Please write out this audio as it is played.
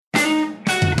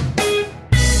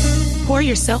Pour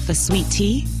yourself a sweet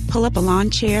tea, pull up a lawn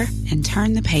chair, and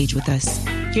turn the page with us.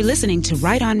 You're listening to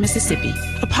Right On Mississippi,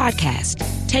 a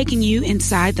podcast taking you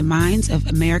inside the minds of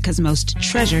America's most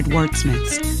treasured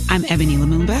wordsmiths. I'm Ebony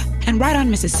Lumumba, and Right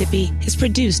On Mississippi is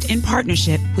produced in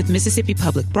partnership with Mississippi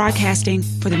Public Broadcasting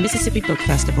for the Mississippi Book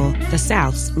Festival, the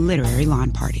South's literary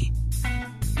lawn party.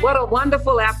 What a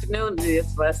wonderful afternoon it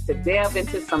is for us to delve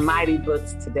into some mighty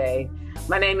books today.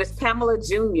 My name is Pamela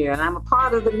Jr., and I'm a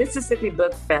part of the Mississippi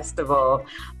Book Festival.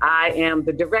 I am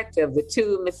the director of the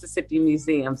two Mississippi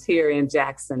museums here in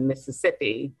Jackson,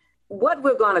 Mississippi. What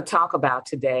we're going to talk about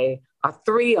today are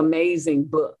three amazing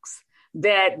books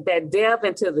that delve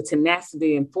into the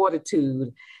tenacity and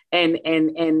fortitude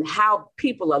and how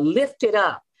people are lifted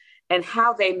up and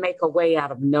how they make a way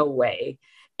out of no way.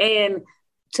 And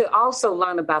to also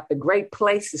learn about the great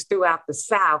places throughout the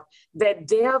South that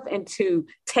delve into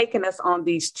taking us on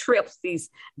these trips,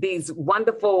 these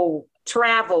wonderful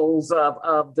travels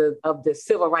of the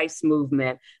civil rights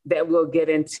movement that we'll get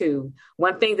into.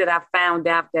 One thing that I found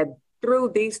out that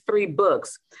through these three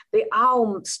books,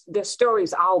 the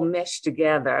stories all mesh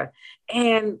together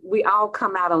and we all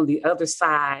come out on the other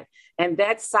side. And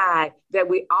that side that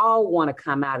we all want to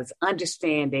come out is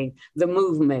understanding the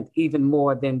movement even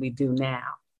more than we do now.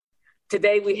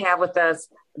 Today we have with us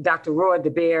Dr. Roy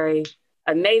DeBerry,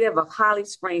 a native of Holly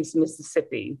Springs,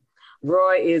 Mississippi.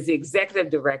 Roy is the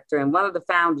executive director and one of the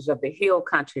founders of the Hill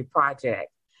Country Project.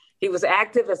 He was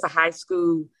active as a high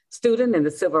school student in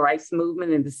the civil rights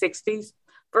movement in the 60s,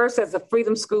 first as a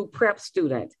Freedom School prep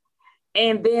student,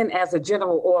 and then as a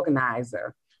general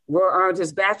organizer. Roy earned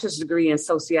his bachelor's degree in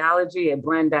sociology at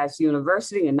Brandeis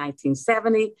University in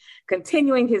 1970.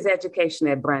 Continuing his education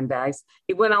at Brandeis,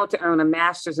 he went on to earn a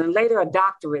master's and later a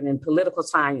doctorate in political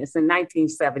science in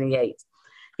 1978.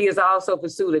 He has also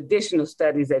pursued additional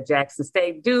studies at Jackson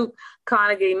State, Duke,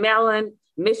 Carnegie Mellon,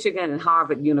 Michigan, and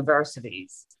Harvard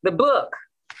universities. The book,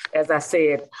 as I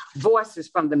said, Voices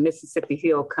from the Mississippi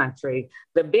Hill Country,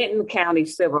 the Benton County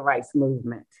Civil Rights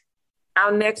Movement.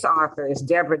 Our next author is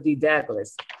Deborah D.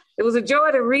 Douglas. It was a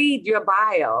joy to read your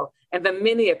bio and the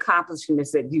many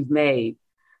accomplishments that you've made.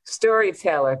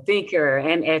 Storyteller, thinker,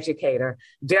 and educator.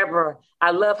 Deborah,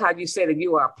 I love how you say that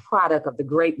you are a product of the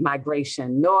Great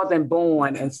Migration, Northern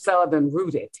born and Southern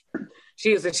rooted.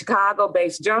 She is a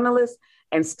Chicago-based journalist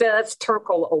and Studs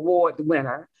Terkel Award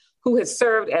winner who has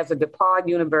served as a DePaul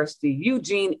University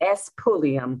Eugene S.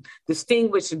 Pulliam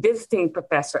Distinguished Visiting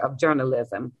Professor of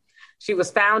Journalism. She was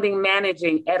founding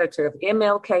managing editor of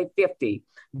MLK 50,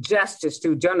 Justice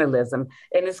Through Journalism,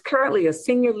 and is currently a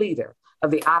senior leader of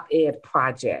the Op-Ed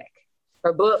Project.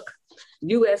 Her book,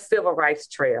 U.S. Civil Rights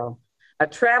Trail, A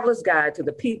Traveler's Guide to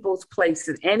the Peoples,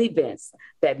 Places, and Events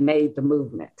That Made the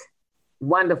Movement.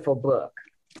 Wonderful book.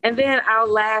 And then our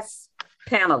last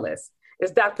panelist is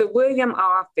Dr. William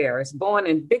R. Ferris, born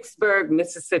in Vicksburg,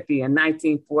 Mississippi in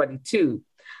 1942.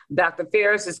 Dr.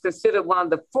 Ferris is considered one of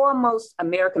the foremost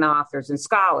American authors and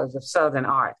scholars of Southern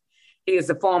art. He is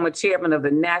the former chairman of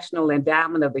the National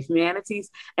Endowment of the Humanities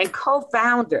and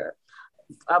co-founder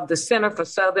of the Center for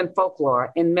Southern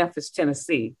Folklore in Memphis,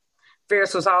 Tennessee.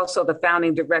 Ferris was also the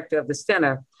founding director of the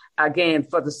Center, again,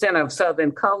 for the Center of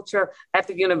Southern Culture at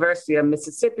the University of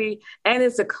Mississippi, and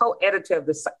is the co-editor of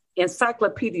the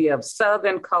Encyclopedia of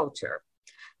Southern Culture.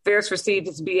 Ferris received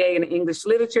his BA in English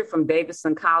Literature from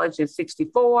Davidson College in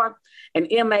 1964, an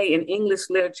MA in English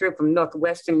Literature from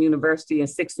Northwestern University in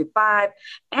 1965,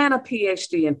 and a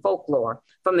PhD in Folklore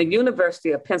from the University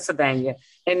of Pennsylvania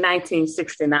in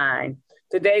 1969.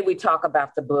 Today, we talk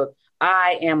about the book,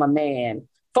 I Am a Man,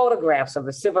 Photographs of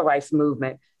the Civil Rights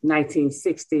Movement,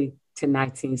 1960 to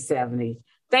 1970.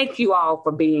 Thank you all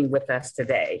for being with us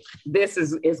today. This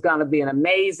is going to be an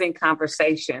amazing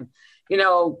conversation. You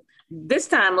know, this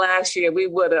time last year,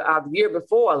 the year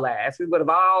before last, we would have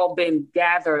all been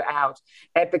gathered out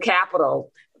at the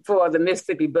Capitol for the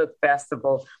Mississippi Book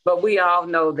Festival. But we all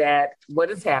know that what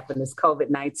has happened is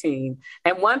COVID-19.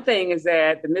 And one thing is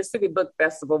that the Mississippi Book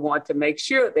Festival wanted to make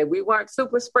sure that we weren't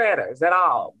super spreaders at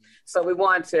all. So we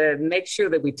want to make sure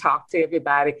that we talk to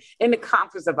everybody in the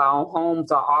comforts of our own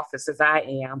homes or offices,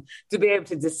 I am, to be able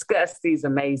to discuss these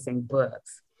amazing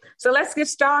books. So let's get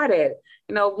started.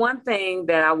 You know, one thing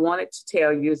that I wanted to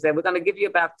tell you is that we're going to give you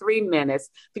about 3 minutes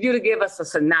for you to give us a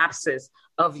synopsis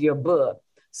of your book.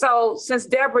 So since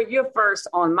Deborah, you're first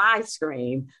on my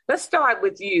screen, let's start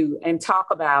with you and talk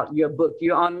about your book.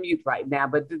 You're on mute right now,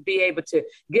 but to be able to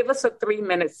give us a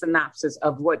 3-minute synopsis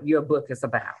of what your book is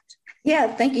about.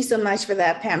 Yeah, thank you so much for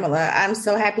that, Pamela. I'm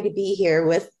so happy to be here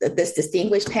with this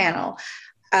distinguished panel.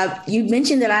 You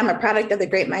mentioned that I'm a product of the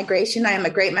Great Migration. I am a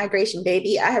Great Migration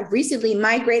baby. I have recently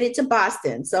migrated to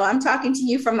Boston. So I'm talking to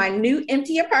you from my new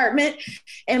empty apartment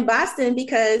in Boston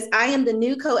because I am the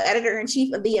new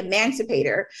co-editor-in-chief of The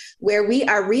Emancipator, where we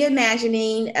are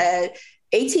reimagining a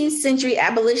 18th century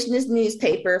abolitionist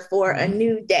newspaper for a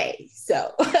new day.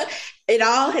 So it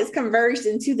all has converged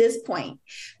into this point.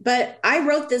 But I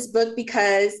wrote this book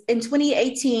because in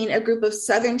 2018, a group of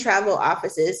Southern travel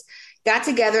offices got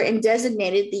together and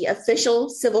designated the official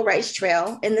civil rights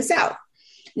trail in the South.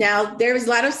 Now, there was a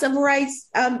lot of civil rights,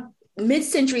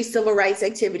 mid-century civil rights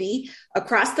activity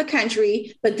across the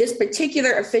country, but this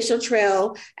particular official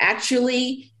trail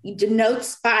actually denotes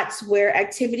spots where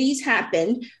activities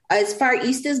happen as far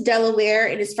east as Delaware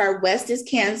and as far west as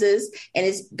Kansas, and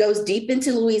it goes deep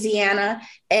into Louisiana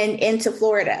and into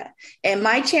Florida. And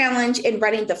my challenge in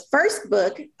writing the first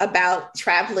book about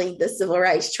traveling the civil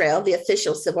rights trail, the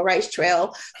official civil rights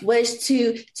trail, was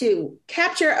to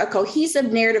capture a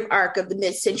cohesive narrative arc of the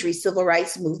mid-century civil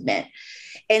rights movement.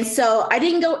 And so I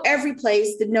didn't go every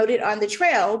place denoted on the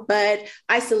trail, but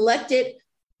I selected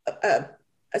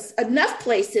enough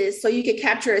places so you could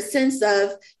capture a sense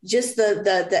of just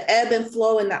the ebb and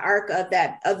flow and the arc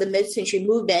of the mid-century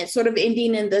movement, sort of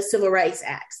ending in the Civil Rights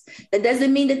Acts. That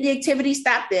doesn't mean that the activity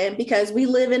stopped then, because we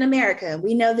live in America.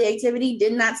 We know the activity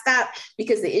did not stop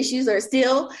because the issues are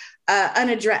still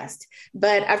unaddressed.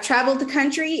 But I've traveled the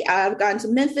country. I've gone to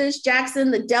Memphis,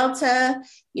 Jackson, the Delta,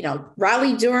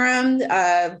 Raleigh, Durham,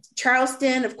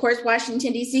 Charleston, of course,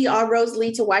 Washington, D.C. All roads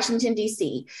lead to Washington,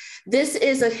 D.C. This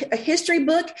is a history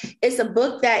book. It's a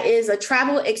book that is a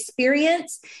travel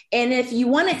experience. And if you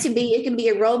want it to be, it can be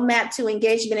a roadmap to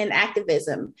engagement and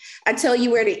activism. I tell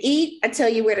you where to eat. I tell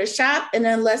you where to shop. And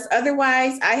unless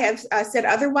otherwise, I have said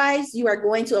otherwise, you are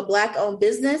going to a Black-owned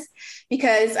business,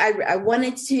 because I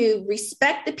wanted to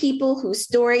respect the people whose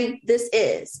story this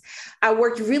is. I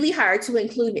worked really hard to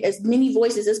include as many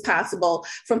voices as possible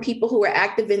from people who are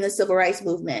active in the civil rights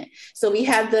movement. So we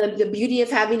have the beauty of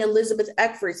having Elizabeth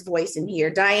Eckford's voice in here,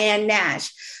 Diane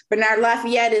Nash. Bernard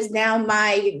Lafayette is now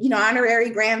my honorary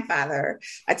grandfather.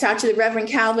 I talked to the Reverend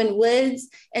Calvin Woods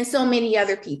and so many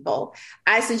other people.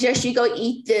 I suggest you go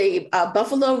eat the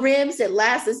buffalo ribs at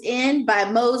Lasses Inn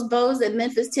by Moe's Bows in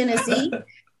Memphis, Tennessee.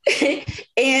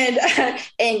 and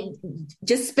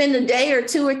just spend a day or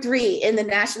 2 or 3 in the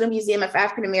National Museum of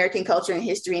African American Culture and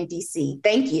History in DC.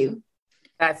 Thank you.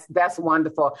 That's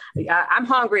wonderful. I'm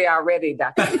hungry already,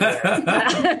 Dr.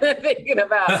 Thinking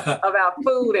about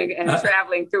food and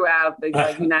traveling throughout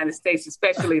the United States,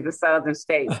 especially the southern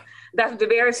states. Dr.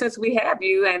 DeBerry, since we have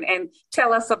you, and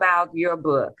tell us about your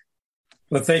book.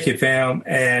 Well, thank you, Pam.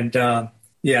 And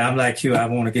yeah, I'm like you. I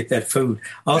want to get that food.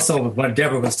 Also, when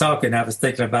Deborah was talking, I was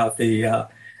thinking about the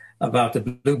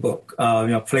Blue Book.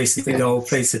 Places to go,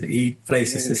 places to eat,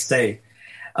 places to stay.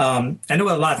 I know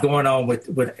a lot going on with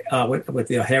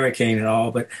the hurricane and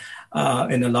all, but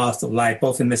in the loss of life,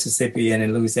 both in Mississippi and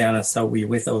in Louisiana. So we're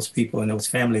with those people and those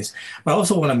families. But I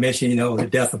also want to mention, the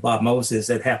death of Bob Moses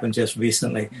that happened just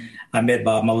recently. I met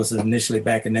Bob Moses initially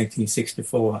back in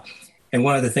 1964. And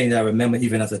one of the things I remember,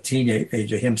 even as a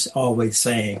teenager, him always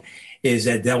saying is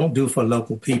that they don't do for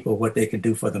local people what they can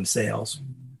do for themselves.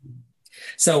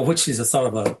 So, which is a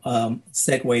sort of a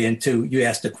segue into, you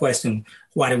asked the question,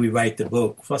 why do we write the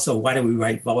book? So why do we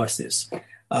write Voices?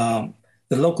 The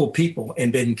local people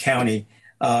in Benton County,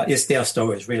 it's their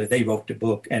stories, really. They wrote the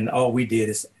book, and all we did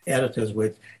as editors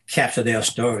would capture their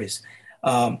stories.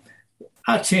 I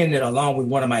attended, along with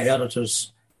one of my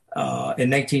editors, in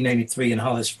 1993 in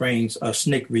Holly Springs, a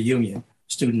SNCC reunion,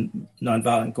 Student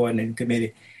Nonviolent Coordinating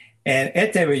Committee. And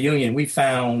at that reunion, we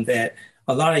found that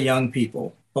a lot of young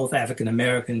people, both African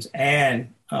Americans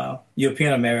and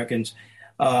European Americans,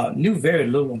 knew very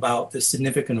little about the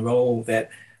significant role that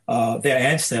their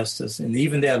ancestors and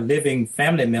even their living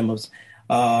family members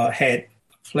had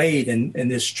played in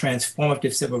this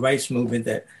transformative civil rights movement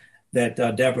that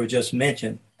Deborah just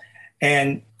mentioned.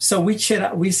 And so we set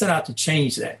out to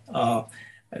change that.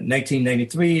 In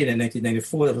 1993 and in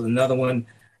 1994, there was another one.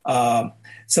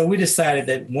 So we decided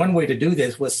that one way to do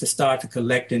this was to start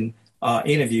collecting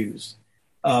interviews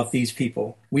of these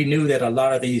people. We knew that a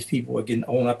lot of these people were getting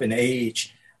on up in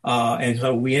age. And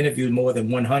so we interviewed more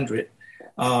than 100.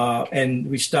 And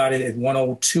we started at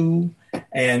 102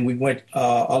 and we went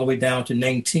all the way down to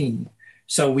 19.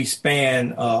 So we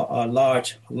span a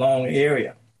long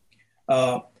area.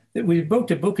 We broke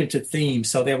the book into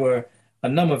themes. So there were a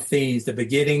number of themes: the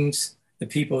beginnings, the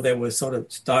people that were sort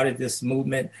of started this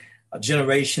movement,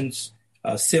 generations,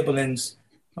 siblings,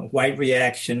 white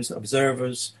reactions,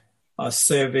 observers,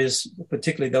 service,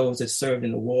 particularly those that served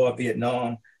in the war of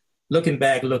Vietnam, looking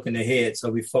back, looking ahead. So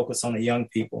we focus on the young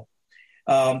people.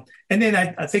 And then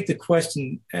I think the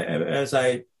question, as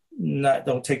I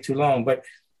don't take too long, but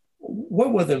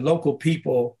what were the local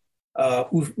people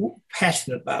who were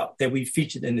passionate about that we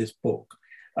featured in this book?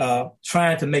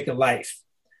 Trying to make a life,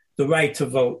 the right to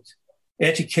vote,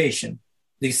 education,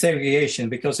 desegregation,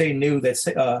 because they knew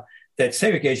that that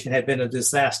segregation had been a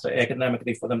disaster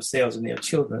economically for themselves and their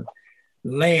children.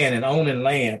 Land and owning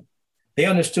land. They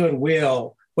understood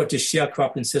well what the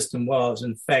sharecropping system was.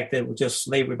 In fact, it was just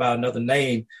slavery by another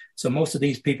name. So most of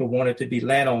these people wanted to be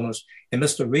landowners. And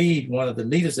Mr. Reed, one of the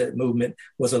leaders of that movement,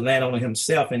 was a landowner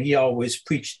himself, and he always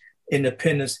preached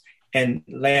independence and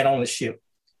land ownership.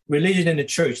 Religion in the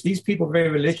church. These people were very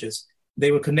religious.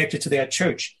 They were connected to their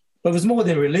church. But it was more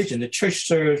than religion. The church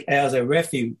served as a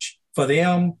refuge for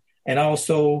them and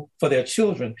also for their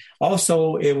children.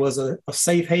 Also, it was a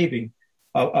safe haven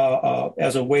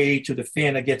as a way to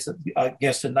defend against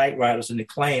the night riders and the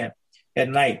Klan at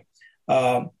night.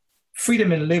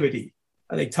 Freedom and liberty.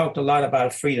 They talked a lot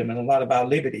about freedom and a lot about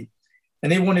liberty.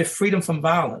 And they wanted freedom from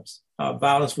violence.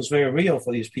 Violence was very real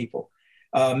for these people.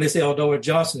 Miss Eldora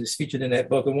Johnson is featured in that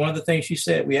book. And one of the things she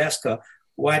said, we asked her,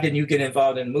 why didn't you get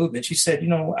involved in the movement? She said,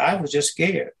 I was just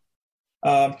scared.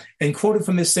 And quoted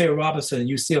from Miss Sarah Robinson,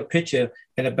 you see a picture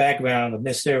in the background of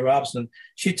Miss Sarah Robinson.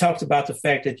 She talks about the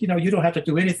fact that, you don't have to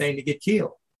do anything to get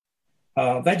killed.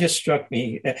 That just struck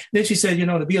me. Then she said,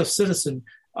 to be a citizen,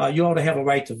 you ought to have a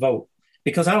right to vote,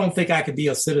 because I don't think I could be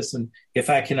a citizen if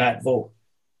I cannot vote.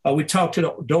 We talked to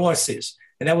the Dorseys,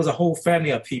 and that was a whole family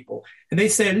of people. And they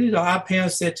said, our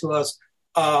parents said to us,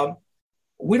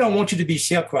 we don't want you to be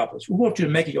sharecroppers. We want you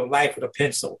to make your life with a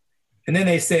pencil. And then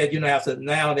they said, after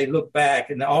now they look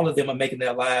back and all of them are making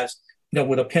their lives,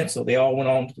 with a pencil. They all went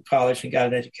on to college and got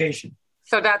an education.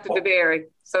 So Dr. DeBerry,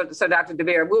 Dr.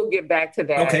 DeBerry, we'll get back to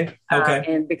that. Okay.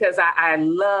 And because I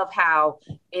love how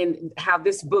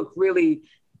this book really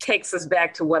takes us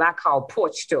back to what I call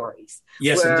porch stories.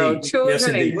 Yes, where indeed.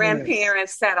 Children and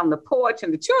grandparents sat on the porch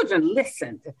and the children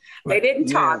listened. They didn't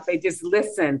talk, they just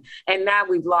listened. And now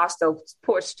we've lost those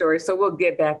porch stories. So we'll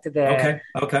get back to that.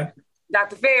 Okay.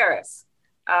 Dr. Ferris,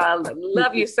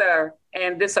 love you, sir,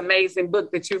 and this amazing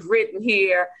book that you've written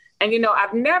here. And,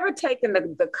 I've never taken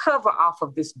the cover off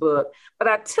of this book, but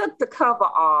I took the cover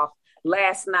off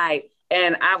last night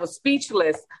and I was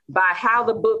speechless by how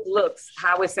the book looks,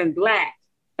 how it's in black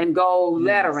and gold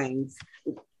letterings.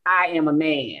 I am a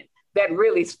man. That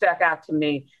really stuck out to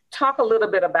me. Talk a little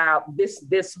bit about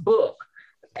this book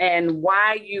and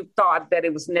why you thought that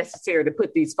it was necessary to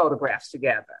put these photographs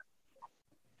together.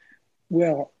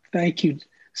 Well, thank you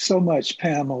so much,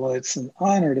 Pamela. It's an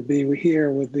honor to be here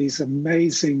with these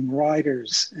amazing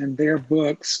writers and their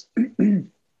books.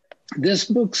 This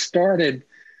book started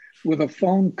with a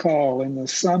phone call in the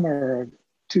summer of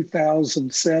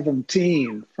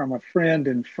 2017 from a friend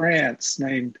in France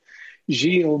named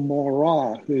Gilles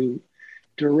Morat, who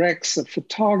directs a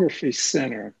photography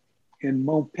center in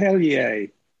Montpellier.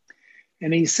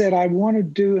 And he said, I want to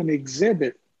do an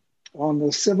exhibit on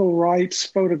the civil rights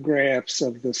photographs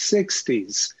of the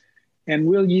 60s, and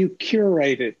will you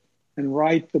curate it and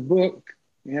write the book?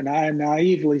 And I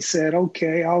naively said,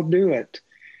 okay, I'll do it.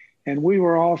 And we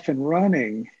were off and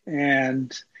running.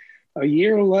 And a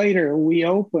year later, we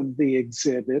opened the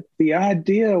exhibit. The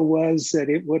idea was that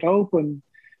it would open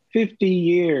 50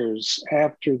 years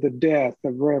after the death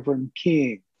of Reverend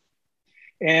King.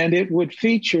 And it would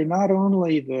feature not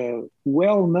only the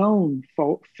well-known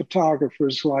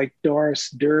photographers like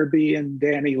Doris Derby and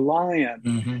Danny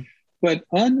Lyon, but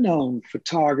unknown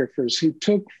photographers who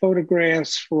took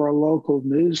photographs for a local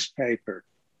newspaper.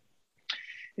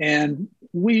 And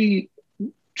we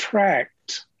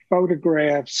tracked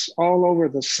photographs all over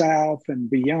the South and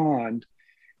beyond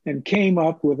and came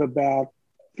up with about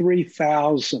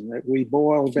 3,000 that we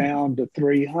boiled down to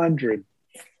 300.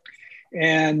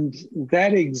 And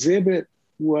that exhibit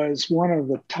was one of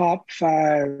the top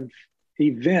 5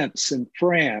 events in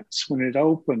France when it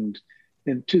opened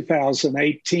in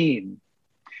 2018.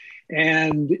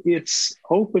 And its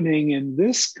opening in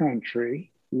this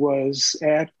country was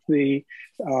at the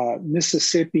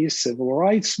Mississippi Civil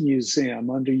Rights Museum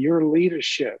under your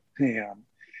leadership, Pam.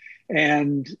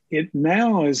 And it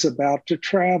now is about to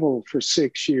travel for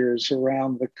 6 years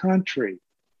around the country.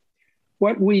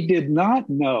 What we did not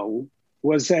know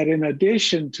was that in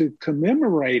addition to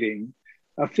commemorating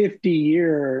a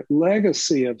 50-year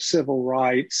legacy of civil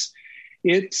rights,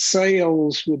 its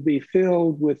sails would be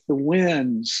filled with the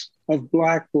winds of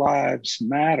Black Lives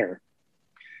Matter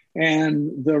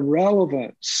and the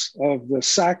relevance of the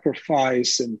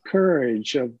sacrifice and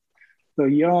courage of the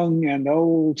young and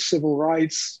old civil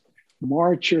rights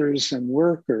marchers and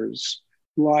workers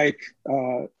like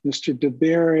Mr.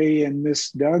 DeBerry and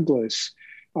Miss Douglas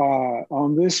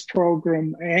on this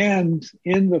program and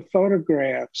in the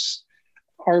photographs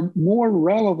are more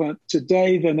relevant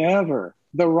today than ever.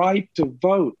 The right to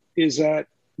vote is at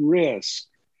risk.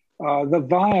 The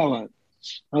violence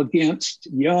against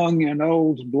young and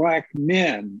old Black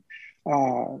men,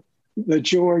 the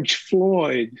George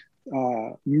Floyd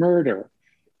murder,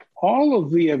 all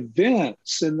of the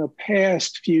events in the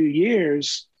past few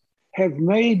years have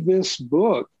made this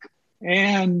book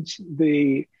and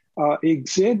the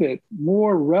exhibit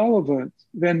more relevant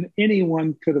than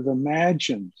anyone could have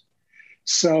imagined.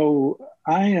 So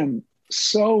I am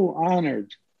so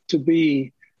honored to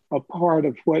be a part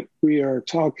of what we are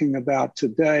talking about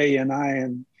today, and I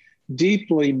am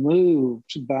deeply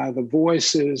moved by the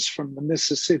voices from the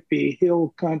Mississippi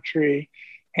Hill Country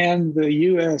and the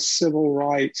U.S. Civil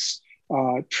Rights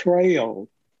Trail.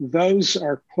 Those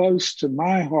are close to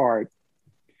my heart,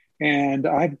 and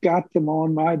I've got them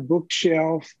on my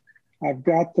bookshelf. I've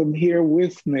got them here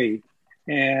with me,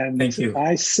 and Thank you.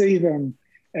 I see them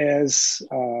as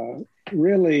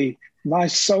really my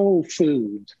soul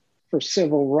food for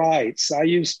civil rights. I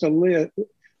used to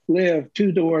live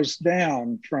 2 doors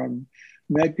down from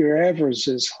Medgar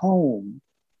Evers's home,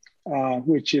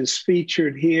 which is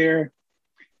featured here.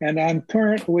 And I'm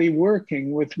currently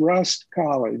working with Rust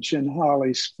College in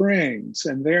Holly Springs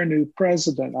and their new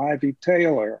president, Ivy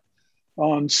Taylor,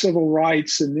 on civil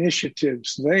rights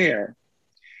initiatives there.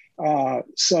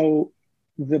 So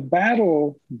the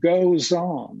battle goes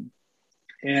on.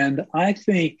 And I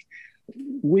think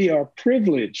we are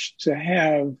privileged to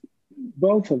have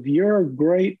both of your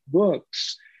great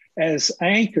books as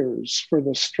anchors for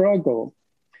the struggle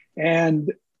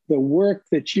and the work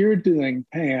that you're doing,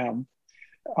 Pam,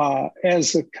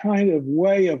 as a kind of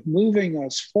way of moving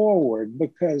us forward,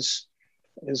 because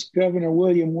as Governor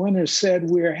William Winter said,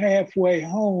 we're halfway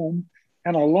home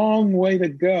and a long way to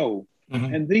go.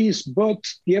 Mm-hmm. And these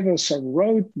books give us a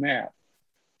roadmap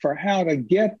for how to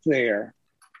get there.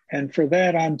 And for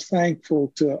that, I'm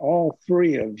thankful to all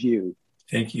 3 of you.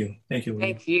 Thank you. Thank you.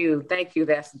 Thank you. Thank you.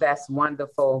 That's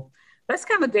wonderful. Let's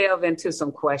kind of delve into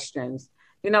some questions.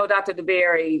 You know, Dr.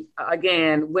 DeBerry,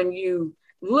 again, when you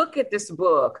look at this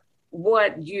book,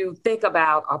 what you think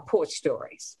about are porch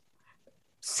stories.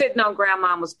 Sitting on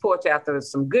grandmama's porch after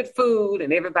some good food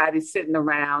and everybody's sitting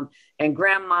around and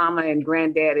grandmama and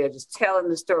granddaddy are just telling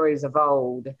the stories of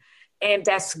old. And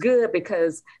that's good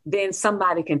because then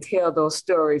somebody can tell those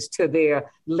stories to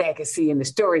their legacy and the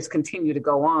stories continue to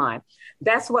go on.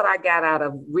 That's what I got out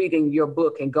of reading your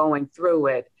book and going through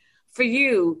it. For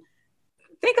you,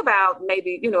 think about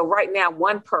maybe, you know, right now,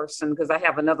 one person, because I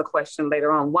have another question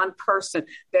later on, one person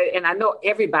that, and I know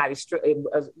everybody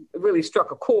really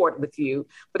struck a chord with you,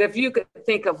 but if you could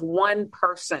think of one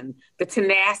person, the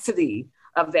tenacity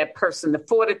of that person, the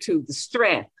fortitude, the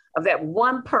strength of that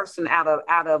one person out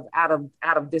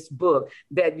of this book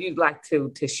that you'd like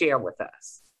to share with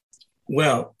us.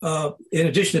 Well, in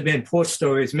addition to being porch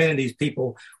stories, many of these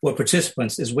people were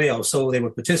participants as well. So they were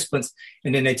participants,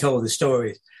 and then they told the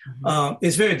stories. Mm-hmm.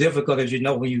 It's very difficult, as you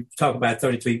know, when you talk about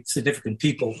 33 significant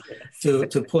people to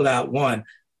pull out one.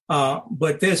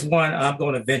 But there's one I'm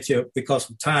going to venture because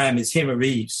of time is Henry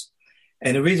Reeves.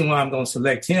 And the reason why I'm going to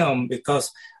select him, because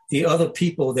the other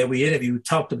people that we interviewed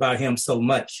talked about him so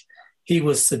much. He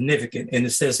was significant in the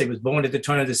sense he was born at the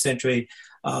turn of the century.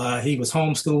 He was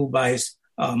homeschooled by his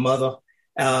mother,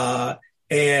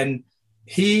 and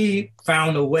he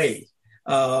found a way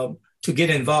to get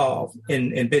involved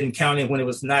in Benton County when it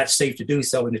was not safe to do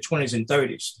so in the 20s and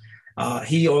 30s.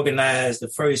 He organized the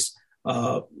first,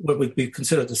 what would be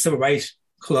considered the Civil Rights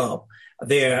Club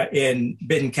there in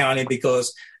Benton County,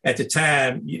 because at the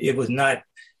time it was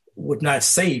not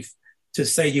safe to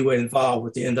say you were involved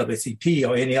with the NAACP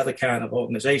or any other kind of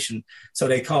organization. So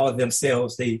they called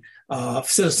themselves the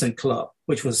Citizen Club,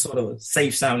 which was sort of a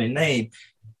safe sounding name.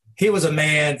 He was a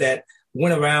man that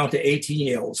went around to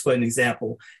 18-year-olds, for an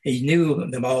example. He knew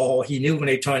them all. He knew when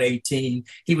they turned 18,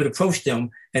 he would approach them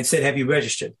and said, have you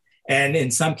registered? And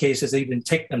in some cases, even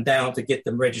take them down to get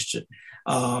them registered.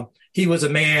 He was a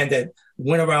man that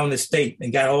went around the state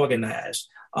and got organized.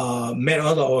 Met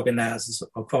other organizers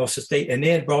across the state, and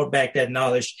then brought back that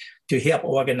knowledge to help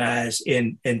organize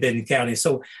in Benton County.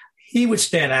 So he would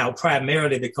stand out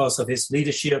primarily because of his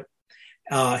leadership.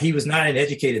 He was not an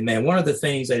educated man. One of the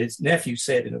things that his nephew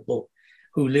said in the book,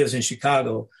 who lives in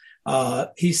Chicago,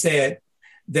 he said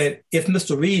that if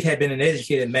Mr. Reed had been an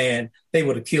educated man, they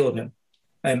would have killed him.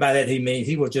 And by that, he means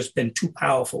he would have just been too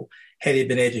powerful had he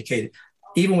been educated.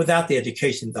 Even without the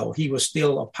education, though, he was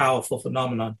still a powerful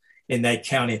phenomenon in that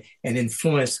county and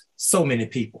influenced so many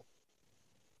people.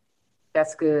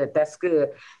 That's good. That's good.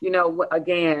 You know,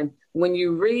 again, when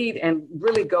you read and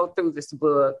really go through this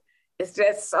book, it's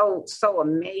just so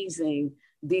amazing.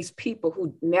 These people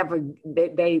who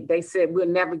they said, we're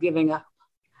never giving up.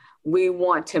 We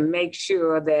want to make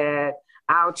sure that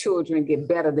our children get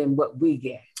better than what we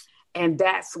get. And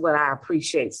that's what I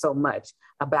appreciate so much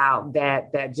about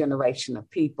that generation of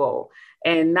people.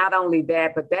 And not only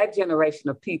that, but that generation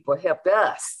of people helped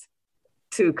us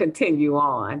to continue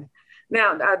on.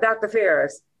 Now, Dr.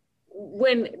 Ferris,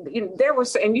 when there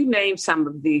was, and you named some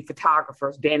of the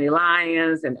photographers, Danny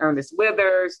Lyons and Ernest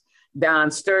Withers, Don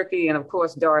Sturkey, and of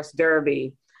course, Doris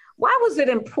Derby. Why was it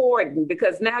important?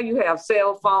 Because now you have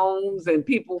cell phones and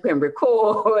people can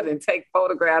record and take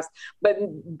photographs. But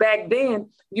back then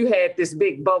you had this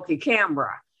big bulky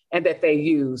camera and that they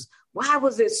used. Why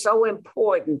was it so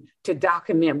important to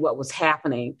document what was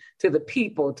happening to the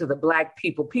people, to the Black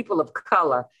people, people of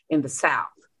color in the South?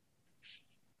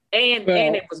 And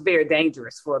it was very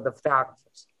dangerous for the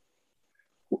photographers.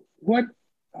 What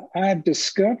I've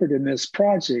discovered in this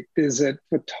project is that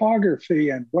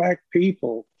photography and Black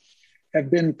people have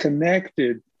been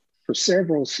connected for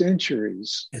several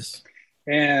centuries. Yes.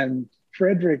 And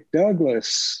Frederick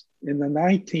Douglass in the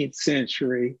 19th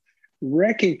century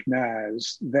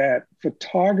recognized that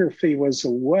photography was a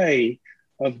way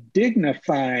of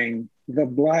dignifying the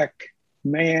Black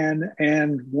man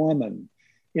and woman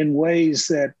in ways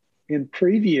that in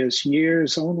previous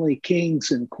years only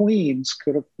kings and queens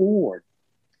could afford.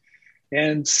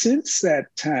 And since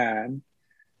that time,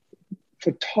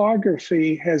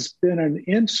 photography has been an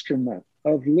instrument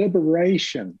of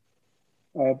liberation,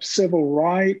 of civil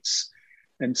rights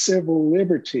and civil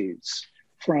liberties.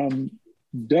 From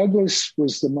Douglass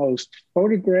was the most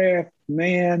photographed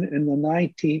man in the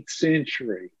 19th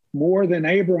century, more than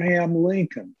Abraham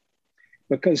Lincoln,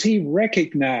 because he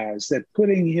recognized that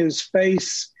putting his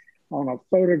face on a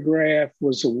photograph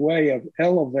was a way of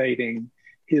elevating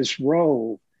his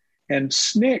role. And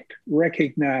SNCC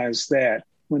recognized that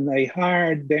when they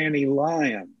hired Danny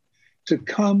Lyons to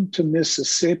come to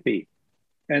Mississippi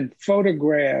and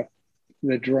photograph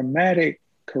the dramatic,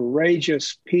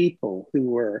 courageous people who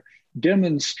were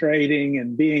demonstrating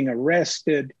and being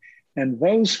arrested. And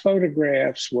those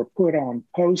photographs were put on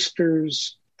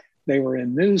posters, they were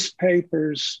in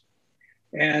newspapers.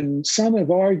 And some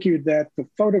have argued that the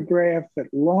photograph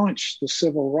that launched the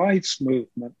civil rights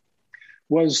movement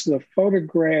was the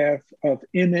photograph of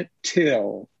Emmett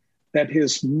Till that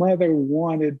his mother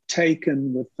wanted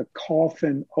taken with the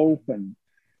coffin open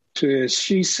to, as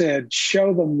she said,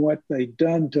 show them what they'd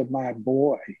done to my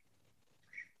boy.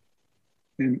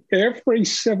 And every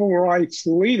civil rights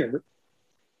leader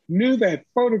knew that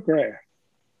photograph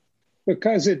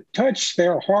because it touched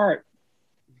their heart.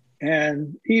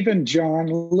 And even John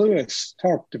Lewis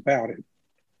talked about it.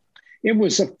 It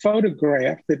was a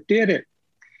photograph that did it.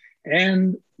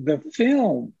 And the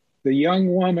film the young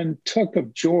woman took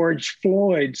of George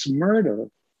Floyd's murder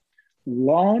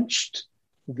launched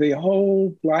the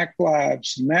whole Black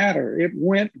Lives Matter. It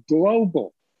went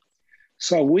global.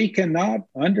 So we cannot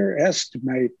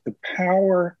underestimate the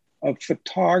power of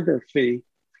photography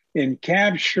in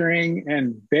capturing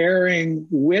and bearing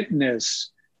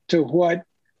witness to what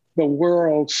the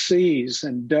world sees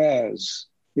and does.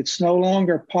 It's no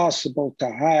longer possible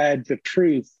to hide the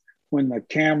truth when the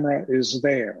camera is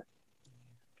there.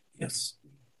 Yes,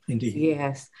 indeed.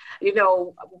 Yes. You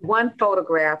know, one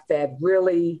photograph that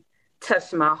really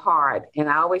touched my heart, and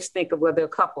I always think of, well, there are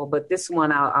a couple, but this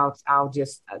one I'll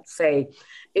just say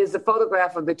is the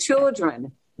photograph of the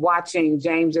children watching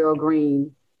James Earl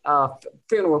Green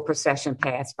funeral procession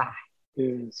pass by.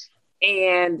 Yes.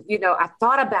 And, you know, I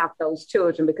thought about those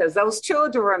children because those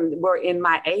children were in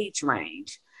my age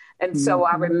range. And so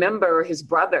I remember his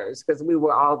brothers because we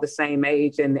were all the same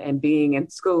age and being in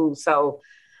school. So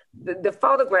the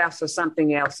photographs are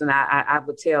something else. And I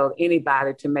would tell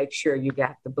anybody to make sure you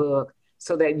got the book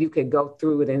so that you could go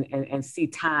through it and see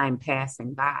time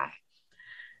passing by.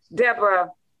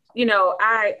 Deborah, you know,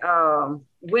 I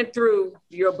went through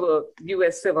your book,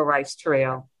 U.S. Civil Rights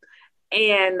Trail,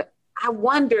 and I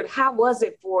wondered, how was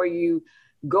it for you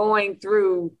going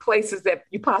through places that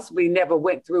you possibly never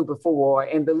went through before,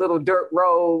 and the little dirt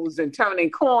roads and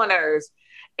turning corners?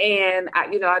 And,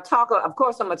 I talk, of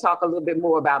course, I'm going to talk a little bit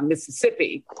more about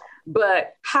Mississippi,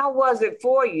 but how was it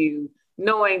for you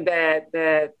knowing that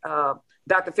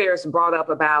Dr. Ferris brought up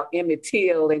about Emmett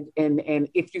Till and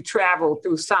if you travel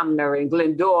through Sumner and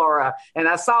Glendora, and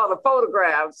I saw the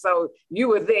photographs, so you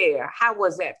were there. How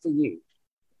was that for you?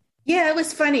 Yeah, it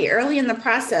was funny. Early in the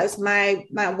process, my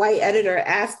white editor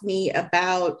asked me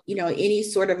about, any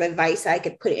sort of advice I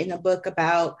could put in the book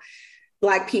about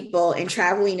Black people and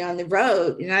traveling on the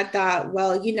road. And I thought,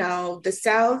 well, the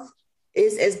South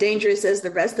is as dangerous as the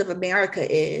rest of America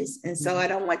is. And so I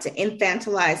don't want to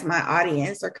infantilize my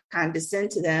audience or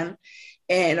condescend to them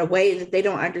in a way that they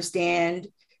don't understand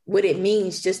what it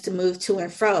means just to move to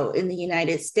and fro in the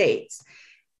United States.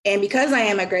 And because I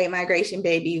am a great migration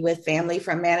baby with family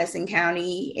from Madison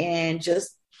County and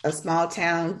just a small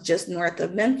town just north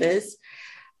of Memphis,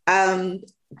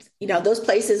 those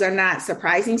places are not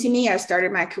surprising to me. I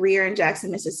started my career in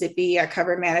Jackson, Mississippi. I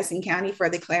covered Madison County for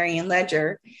the Clarion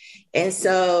Ledger. And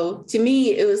so to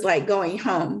me, it was like going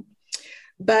home.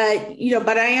 But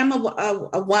I am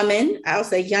a woman, I'll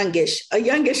say a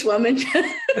youngish woman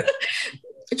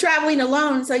traveling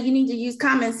alone. So you need to use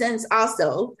common sense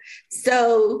also.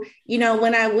 So,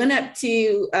 when I went up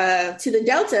to the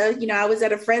Delta, I was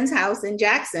at a friend's house in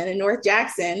North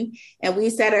Jackson, and we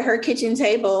sat at her kitchen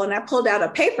table and I pulled out a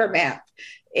paper map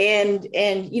and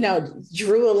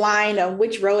drew a line on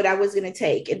which road I was going to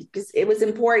take. It was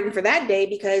important for that day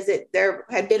because there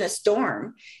had been a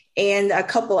storm. And a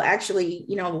couple actually,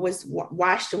 was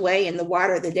washed away in the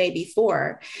water the day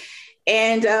before.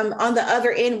 And on the other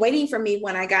end, waiting for me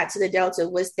when I got to the Delta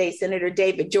was State Senator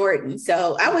David Jordan.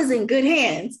 So I was in good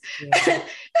hands. Yeah.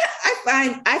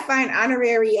 I find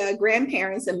honorary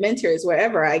grandparents and mentors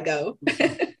wherever I go.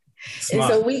 And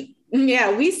so we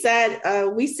sat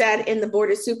in the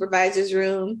Board of Supervisors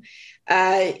room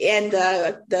and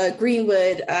the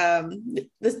Greenwood,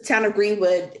 the town of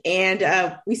Greenwood.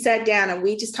 And we sat down and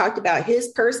we just talked about his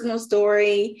personal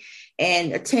story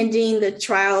and attending the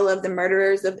trial of the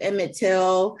murderers of Emmett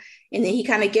Till. And then he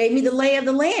kind of gave me the lay of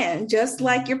the land, just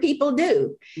like your people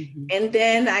do. Mm-hmm. And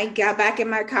then I got back in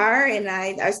my car and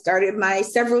I started my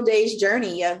several days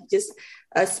journey of just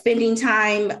spending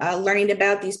time learning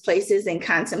about these places and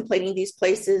contemplating these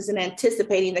places and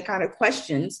anticipating the kind of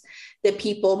questions that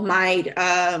people might,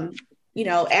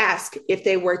 ask if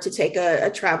they were to take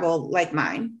a travel like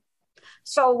mine.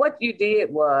 So what you did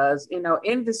was,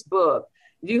 in this book,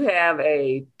 you have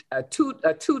a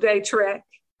 2-day trek,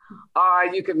 or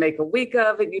you can make a week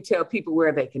of it. You tell people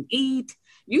where they can eat.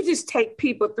 You just take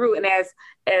people through. And as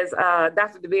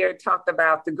Dr. DeBerry talked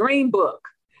about the Green Book,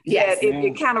 yes,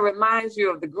 it kind of reminds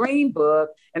you of the Green Book.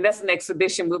 And that's an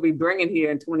exhibition we'll be bringing here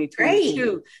in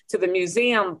 2022 to the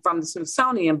museum from the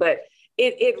Smithsonian. But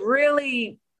it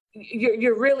really,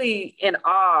 you're really in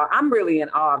awe. I'm really in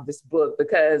awe of this book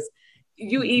because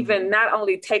you even not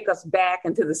only take us back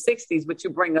into the 60s, but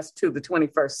you bring us to the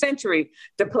 21st century,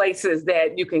 to places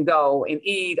that you can go and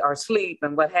eat or sleep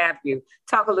and what have you.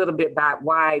 Talk a little bit about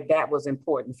why that was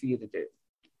important for you to do.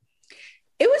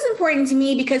 It was important to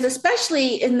me because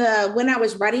especially when I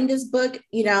was writing this book,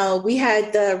 we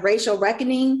had the racial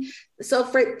reckoning. So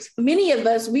for many of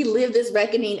us, we live this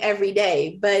reckoning every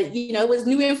day, but, it was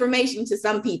new information to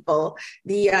some people,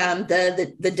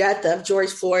 the death of George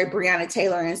Floyd, Breonna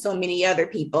Taylor, and so many other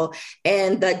people,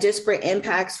 and the disparate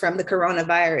impacts from the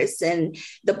coronavirus and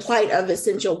the plight of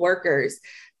essential workers.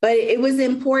 But it was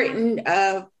important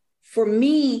for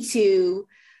me to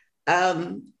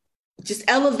just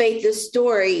elevate this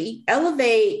story,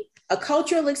 elevate a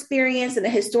cultural experience and a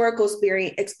historical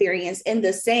experience in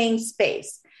the same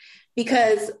space.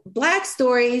 Because Black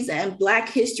stories and Black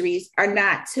histories are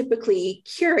not typically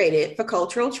curated for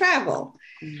cultural travel.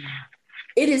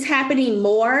 It is happening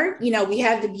more. We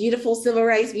have the beautiful Civil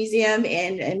Rights Museum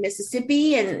in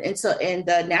Mississippi and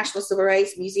the National Civil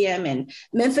Rights Museum in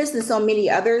Memphis and so many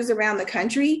others around the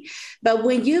country. But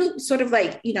when you sort of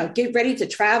get ready to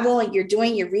travel and you're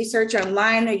doing your research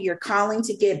online or you're calling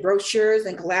to get brochures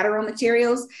and collateral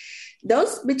materials,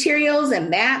 those materials and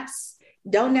maps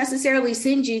don't necessarily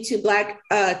send you to Black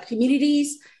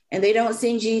communities, and they don't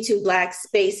send you to Black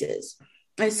spaces.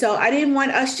 And so I didn't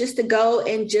want us just to go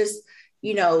and just,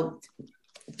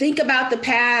 think about the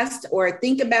past or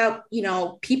think about,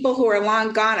 people who are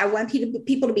long gone. I want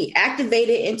people to be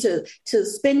activated and to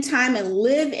spend time and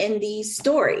live in these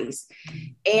stories.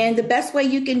 And the best way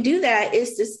you can do that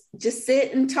is to just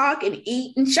sit and talk and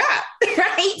eat and shop,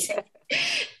 right?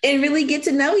 And really get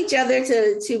to know each other,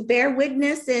 to bear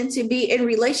witness and to be in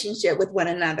relationship with one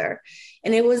another.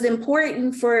 And it was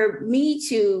important for me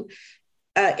to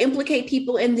implicate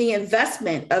people in the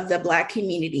investment of the Black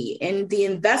community and the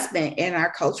investment in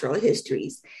our cultural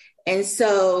histories. And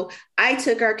so I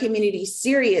took our community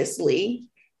seriously,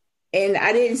 and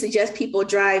I didn't suggest people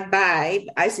drive by.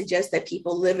 I suggest that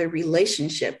people live a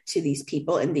relationship to these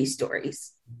people and these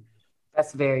stories.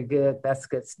 That's very good. That's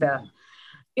good stuff.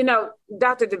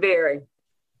 Dr. DeBerry,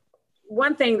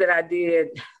 one thing that I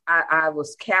did, I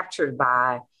was captured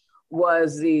by,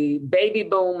 was the baby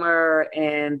boomer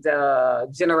and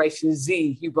Generation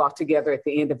Z you brought together at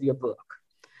the end of your book.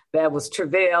 That was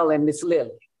Travell and Miss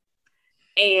Lily.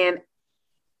 And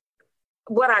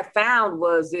what I found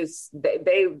was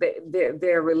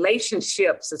their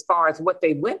relationships, as far as what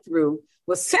they went through,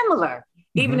 was similar,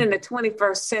 even in the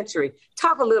 21st century.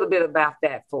 Talk a little bit about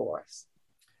that for us.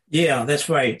 Yeah, that's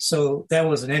right. So that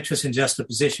was an interesting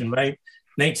juxtaposition, right?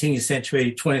 19th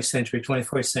century, 20th century,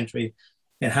 21st century,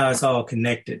 and how it's all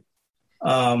connected.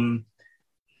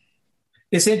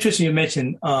 It's interesting you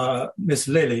mentioned Miss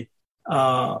Lily.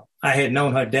 I had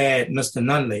known her dad, Mr.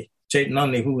 Nunley, Jake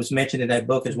Nunley, who was mentioned in that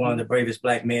book as one of the bravest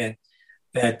Black men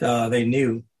that they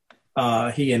knew,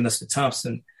 he and Mr.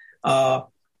 Thompson.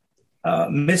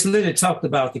 Miss Lily talked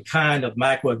about the kind of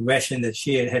microaggression that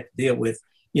she had to deal with,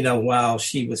 while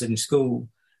she was in school,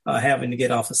 having to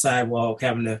get off the sidewalk,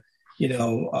 having to,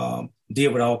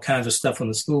 deal with all kinds of stuff on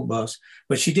the school bus.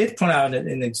 But she did point out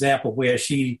an example where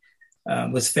she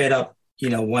was fed up,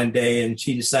 one day, and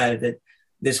she decided that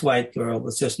this white girl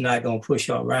was just not going to push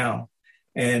her around.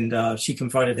 And she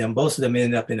confronted them. Both of them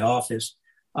ended up in the office.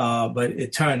 But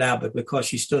it turned out that because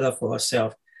she stood up for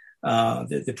herself,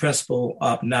 the principal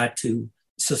opted not to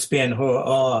suspend her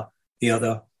or the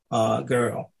other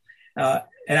girl.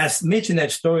 And I mentioned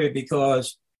that story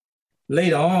because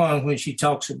later on, when she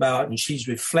talks about and she's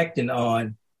reflecting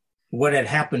on what had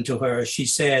happened to her, she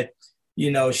said,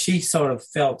 she sort of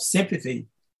felt sympathy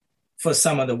for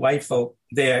some of the white folk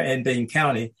there in Benton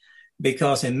County,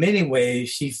 because in many ways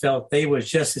she felt they were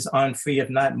just as unfree, if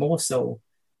not more so,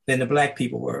 than the Black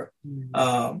people were,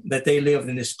 that they lived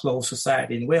in this closed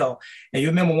society. And you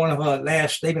remember one of her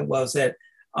last statement was that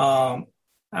I'm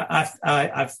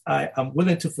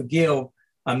willing to forgive,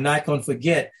 I'm not going to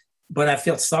forget, but I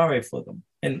felt sorry for them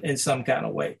in some kind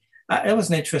of way. It was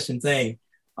an interesting thing.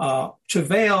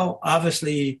 Travell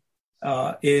obviously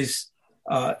is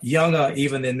younger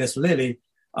even than Miss Lily.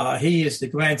 He is the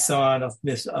grandson of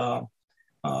Miss, the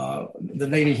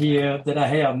lady here that I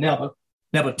have, Never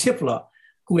Tipler,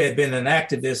 who had been an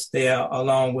activist there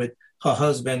along with her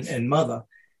husband and mother.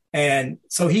 And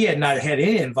so he had not had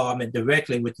any involvement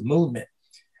directly with the movement,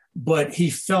 but he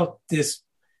felt this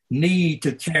need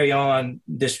to carry on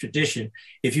this tradition.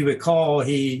 If you recall,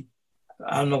 I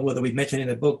don't know whether we mentioned in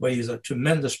the book, but he's a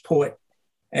tremendous poet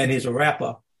and he's a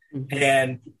rapper. Mm-hmm.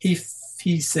 And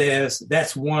he says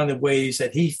that's one of the ways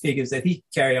that he figures that he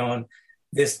carry on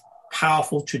this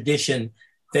powerful tradition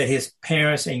that his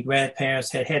parents and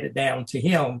grandparents had handed down to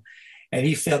him. And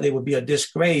he felt it would be a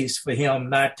disgrace for him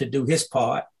not to do his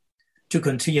part to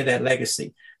continue that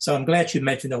legacy. So I'm glad you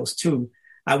mentioned those two.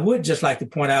 I would just like to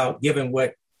point out, given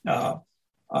what, and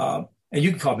you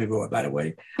can call me Roy, by the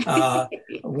way,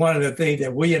 one of the things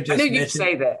that William just mentioned. I knew you'd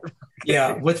say that.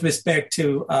 Yeah, with respect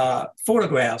to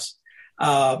photographs.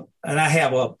 And I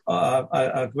have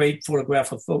a great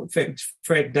photograph of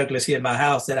Fred Douglass here in my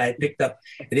house that I picked up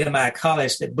at Nehemiah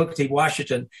College that Booker T.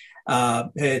 Washington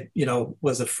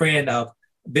was a friend of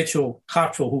Mitchell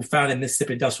Cottrell, who founded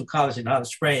Mississippi Industrial College in Holly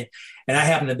Springs. And I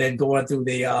happened to have been going through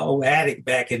the old attic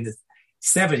back in the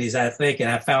 70s, I think,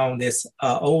 and I found this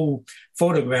old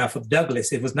photograph of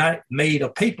Douglass. It was not made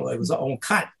of paper, it was on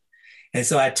cotton. And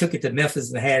so I took it to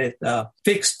Memphis and had it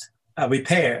fixed,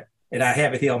 repaired, and I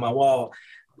have it here on my wall.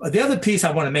 The other piece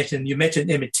I want to mention, you mentioned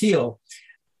Emmett Till.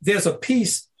 There's a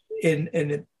piece in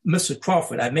Mr.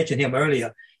 Crawford, I mentioned him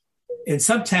earlier, and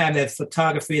sometimes that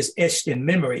photography is etched in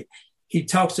memory. He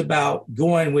talks about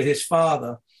going with his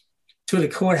father to the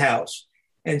courthouse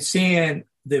and seeing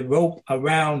the rope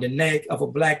around the neck of a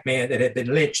Black man that had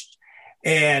been lynched.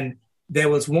 And there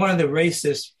was one of the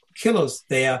racist killers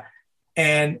there.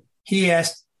 And he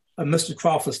asked Mr.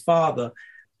 Crawford's father,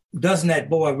 doesn't that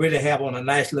boy really have on a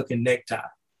nice looking necktie?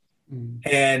 Mm.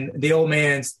 And the old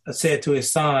man said to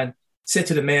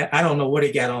the man, I don't know what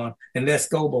he got on, and let's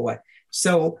go, boy.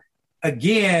 So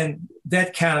again,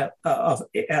 that kind of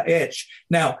etch.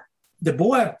 Now, the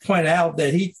boy pointed out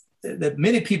that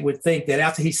many people would think that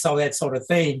after he saw that sort of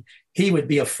thing, he would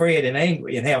be afraid and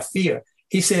angry and have fear.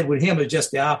 He said with him, it was just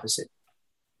the opposite,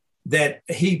 that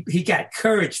he got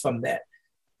courage from that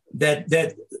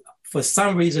for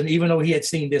some reason, even though he had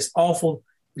seen this awful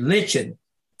lynching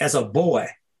as a boy,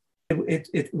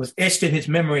 it was etched in his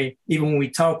memory, even when we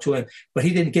talked to him, but he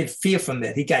didn't get fear from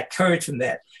that. He got courage from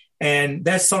that. And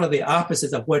that's sort of the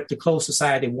opposite of what the closed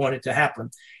society wanted to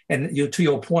happen. And to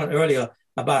your point earlier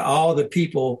about all the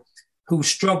people who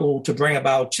struggled to bring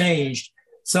about change,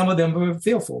 some of them were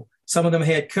fearful. Some of them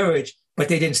had courage, but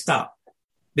they didn't stop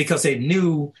because they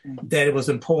knew that it was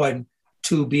important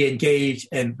to be engaged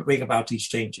and bring about these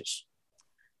changes.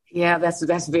 Yeah,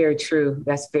 that's very true.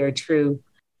 That's very true.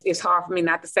 It's hard for me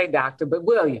not to say doctor, but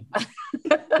William.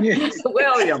 Yes.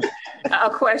 William, a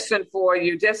question for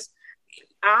you.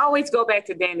 I always go back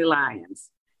to Danny Lyons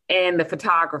and the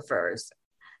photographers.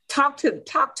 Talk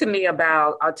to me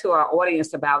about, or to our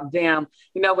audience about them.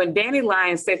 You know, when Danny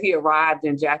Lyons said he arrived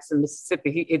in Jackson,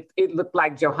 Mississippi, it looked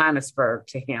like Johannesburg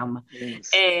to him.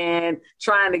 Yes. And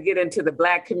trying to get into the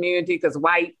Black community because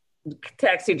white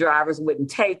taxi drivers wouldn't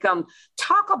take them.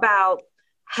 Talk about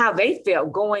how they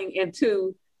felt going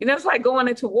into, it's like going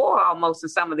into war almost in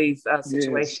some of these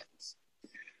situations. Yes.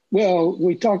 Well,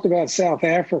 we talked about South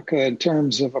Africa in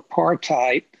terms of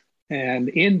apartheid, and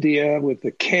India with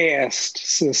the caste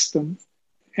system.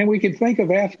 And we can think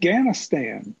of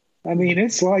Afghanistan. I mean,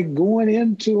 it's like going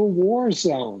into a war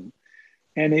zone.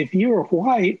 And if you're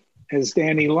white, as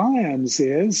Danny Lyons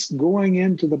is, going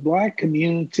into the Black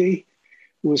community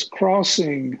was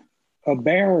crossing a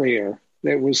barrier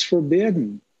that was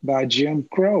forbidden by Jim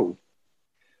Crow.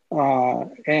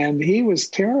 And he was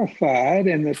terrified,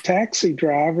 and the taxi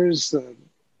drivers, the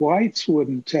whites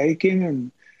wouldn't take him,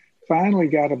 and finally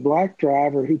got a Black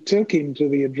driver who took him to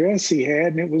the address he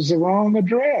had, and it was the wrong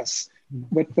address.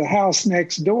 But the house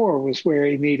next door was where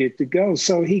he needed to go.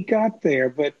 So he got there.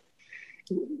 But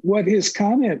what his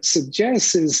comment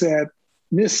suggests is that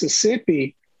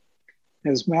Mississippi,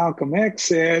 as Malcolm X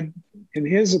said, in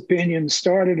his opinion,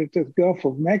 started at the Gulf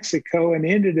of Mexico and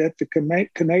ended at the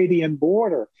Canadian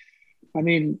border. I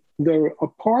mean, the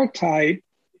apartheid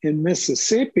in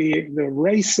Mississippi, the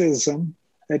racism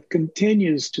that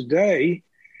continues today,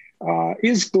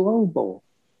 is global.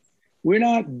 We're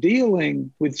not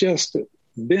dealing with just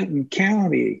Benton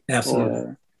County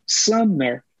or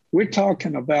Sumner. We're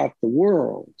talking about the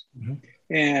world. Mm-hmm.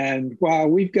 And while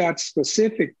we've got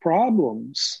specific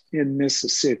problems in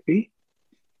Mississippi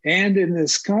and in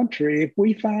this country, if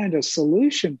we find a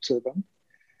solution to them,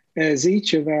 as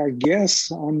each of our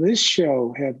guests on this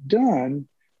show have done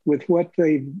with what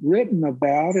they've written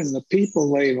about and the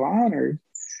people they've honored,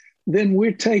 then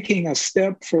we're taking a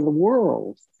step for the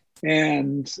world.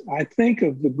 And I think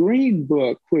of the Green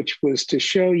Book, which was to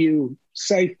show you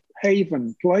safe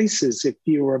haven places if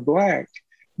you were Black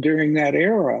during that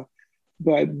era.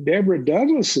 But Deborah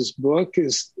Douglas's book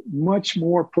is much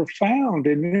more profound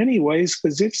in many ways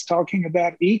because it's talking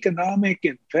about economic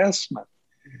investment.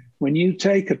 When you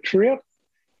take a trip,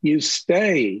 you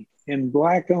stay in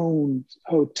Black-owned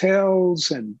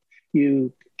hotels and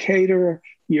you cater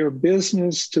your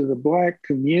business to the Black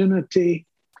community,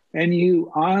 and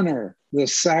you honor the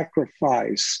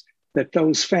sacrifice that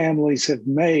those families have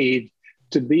made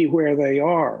to be where they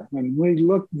are. When we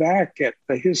look back at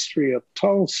the history of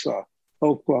Tulsa,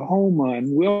 Oklahoma,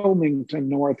 and Wilmington,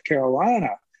 North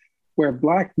Carolina, where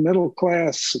Black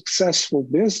middle-class successful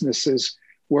businesses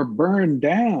were burned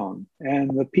down and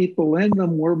the people in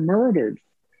them were murdered.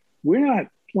 We're not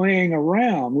playing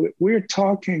around. We're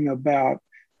talking about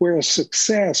where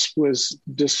success was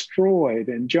destroyed,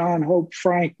 and John Hope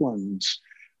Franklin's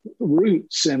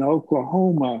roots in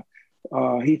Oklahoma.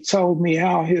 He told me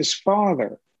how his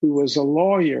father, who was a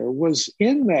lawyer, was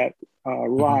in that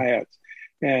riot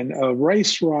and a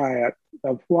race riot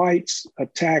of whites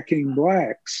attacking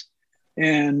Blacks.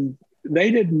 And they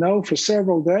didn't know for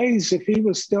several days if he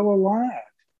was still alive.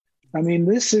 I mean,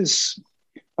 this is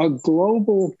a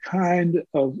global kind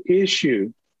of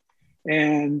issue.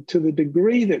 And to the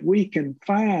degree that we can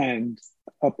find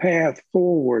a path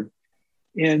forward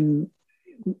in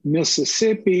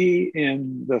Mississippi,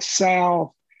 in the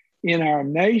South, in our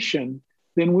nation,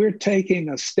 then we're taking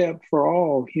a step for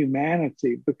all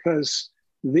humanity because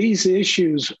these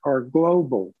issues are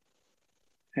global.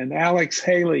 And Alex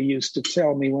Haley used to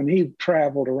tell me when he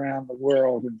traveled around the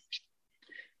world, and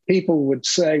people would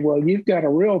say, well, you've got a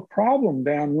real problem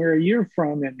down where you're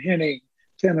from in Henning,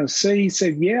 Tennessee. He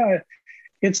said, yeah,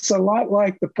 it's a lot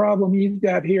like the problem you've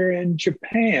got here in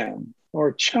Japan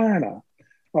or China,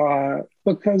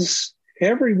 because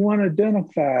everyone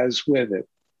identifies with it.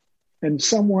 And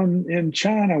someone in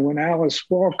China, when Alice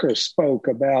Walker spoke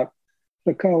about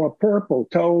The Color Purple,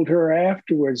 told her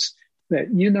afterwards that,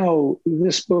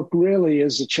 this book really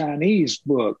is a Chinese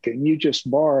book and you just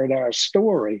borrowed our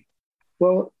story.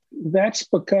 Well, that's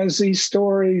because these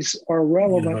stories are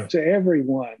relevant to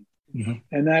everyone. Mm-hmm.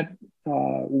 And that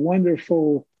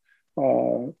wonderful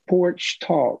porch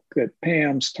talk that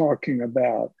Pam's talking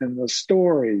about, and the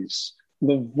stories,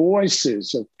 the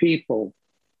voices of people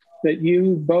that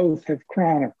you both have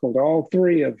chronicled, all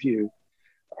three of you,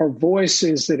 are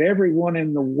voices that everyone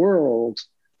in the world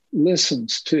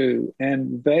listens to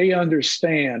and they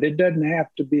understand. It doesn't have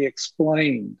to be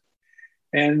explained.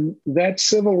 And that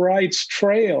civil rights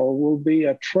trail will be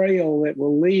a trail that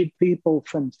will lead people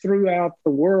from throughout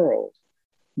the world,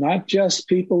 not just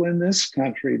people in this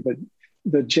country, but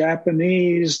the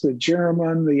Japanese, the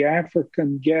German, the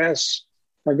African guests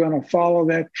are going to follow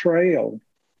that trail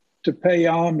to pay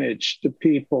homage to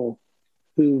people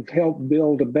who've helped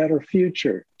build a better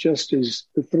future, just as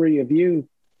the three of you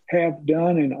have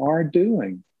done and are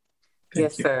doing.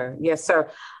 Yes, sir. Yes, sir.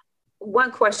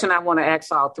 One question I want to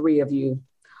ask all three of you.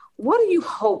 What do you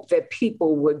hope that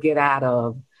people would get out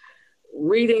of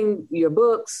reading your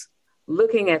books,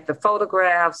 looking at the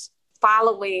photographs,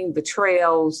 following the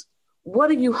trails? What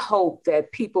do you hope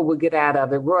that people would get out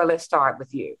of it? Roy, let's start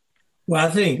with you. Well,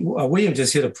 I think William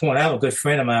just hit a point. I have a good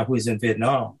friend of mine who's in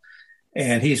Vietnam,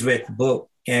 and he's read the book.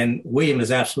 And William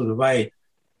is absolutely right.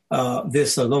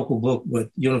 This is a local book with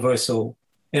universal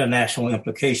international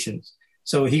implications.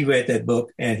 So he read that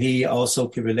book, and he also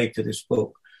can relate to this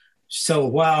book. So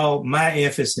while my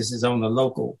emphasis is on the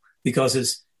local, because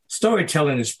it's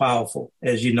storytelling is powerful,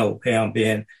 as you know, Pam,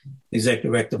 being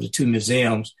executive director of the two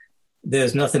museums,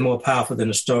 there's nothing more powerful than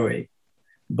a story.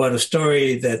 But a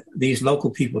story that these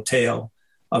local people tell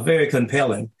are very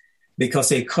compelling because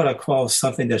they cut across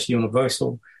something that's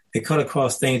universal. They cut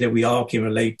across things that we all can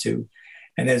relate to.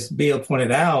 And as Bill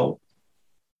pointed out,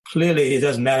 clearly it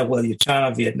doesn't matter whether you're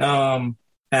China, Vietnam,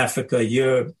 Africa,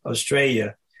 Europe,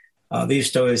 Australia. These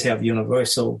stories have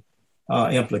universal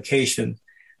implications.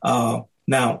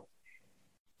 Now,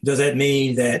 does that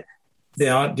mean that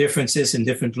there aren't differences in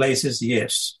different places?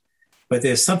 Yes. But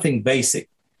there's something basic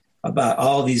about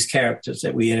all these characters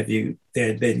that we interviewed there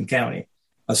in Benton County,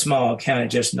 a small county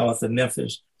just north of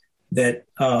Memphis, that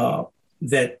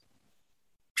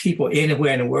people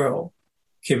anywhere in the world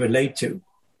can relate to,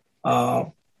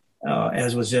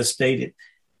 as was just stated.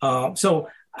 So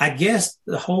I guess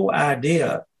the whole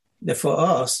idea that for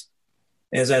us,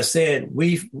 as I said,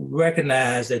 we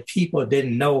recognize that people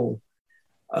didn't know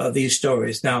these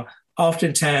stories. Now,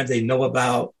 oftentimes they know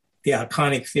about the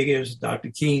iconic figures, Dr.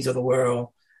 Kings of the world,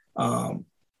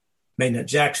 Maynard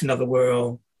Jackson of the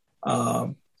world,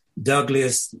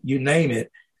 Douglass, you name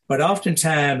it. But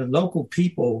oftentimes local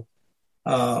people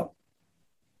are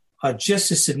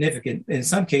just as significant, in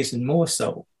some cases more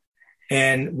so.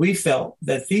 And we felt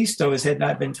that these stories had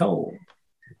not been told.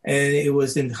 And it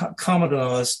was incumbent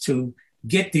on us to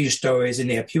get these stories in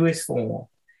their purest form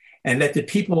and let the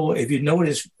people, if you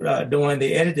notice during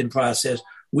the editing process,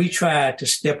 we tried to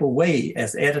step away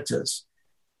as editors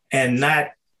and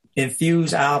not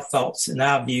infuse our thoughts and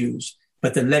our views,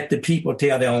 but to let the people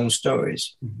tell their own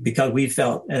stories, because we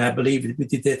felt, and I believe we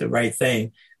did the right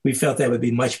thing, we felt that would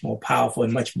be much more powerful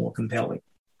and much more compelling.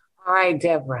 All right,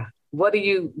 Deborah, what do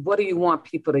you want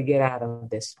people to get out of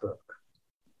this book?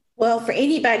 Well, for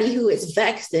anybody who is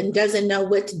vexed and doesn't know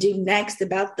what to do next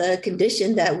about the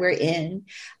condition that we're in,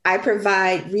 I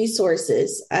provide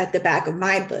resources at the back of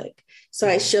my book. So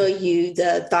I show you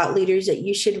the thought leaders that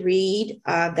you should read,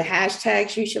 the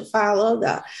hashtags you should follow,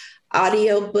 the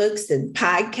audio books and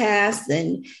podcasts.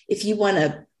 And if you want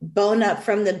to bone up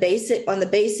from the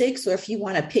basics, or if you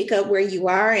want to pick up where you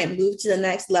are and move to the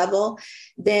next level,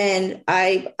 then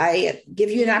I give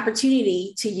you an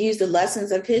opportunity to use the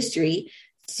lessons of history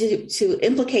to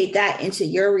implicate that into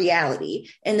your reality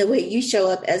and the way you show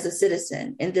up as a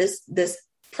citizen in this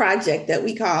project that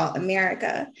we call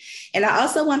America. And I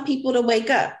also want people to wake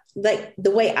up like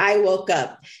the way I woke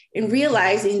up, and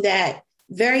realizing that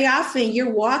very often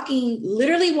you're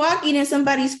literally walking in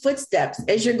somebody's footsteps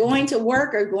as you're going to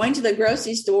work or going to the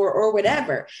grocery store or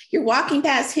whatever. You're walking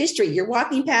past history. You're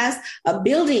walking past a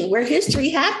building where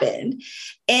history happened.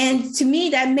 And to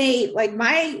me, that made like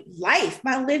my life,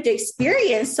 my lived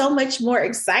experience so much more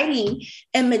exciting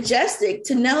and majestic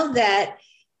to know that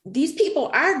these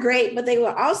people are great, but they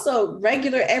were also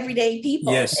regular, everyday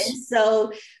people. Yes. And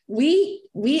so we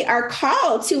are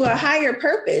called to a higher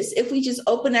purpose if we just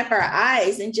open up our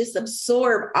eyes and just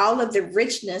absorb all of the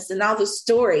richness and all the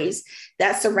stories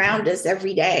that surround us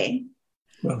every day.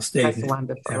 Well stated. That's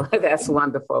wonderful. Yeah. That's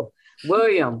wonderful.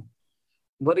 William,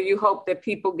 what do you hope that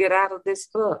people get out of this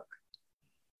book?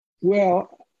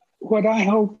 Well, what I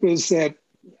hope is that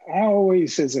I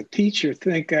always, as a teacher,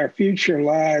 think our future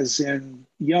lies in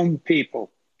young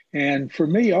people. And for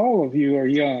me, all of you are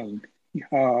young.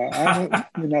 I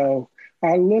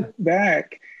look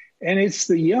back, and it's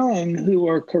the young who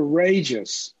are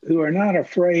courageous, who are not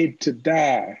afraid to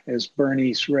die, as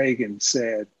Bernice Reagan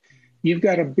said. You've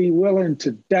got to be willing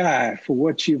to die for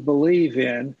what you believe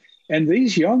in. And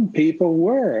these young people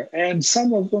were, and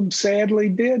some of them sadly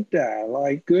did die,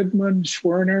 like Goodman,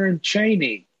 Schwerner, and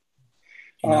Cheney.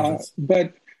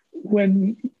 But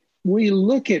when we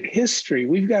look at history,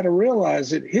 we've got to realize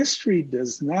that history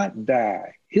does not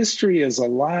die. History is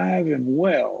alive and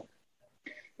well.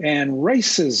 And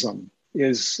racism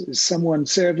is, as someone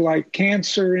said, like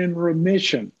cancer in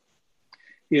remission.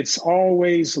 It's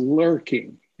always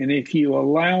lurking. And if you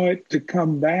allow it to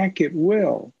come back, it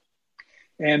will.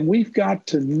 And we've got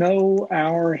to know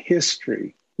our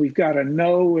history. We've got to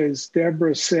know, as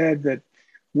Deborah said, that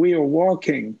we are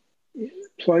walking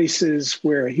places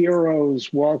where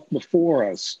heroes walked before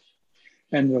us.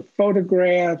 And the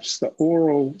photographs, the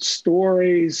oral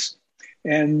stories,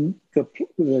 and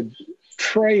the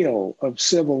trail of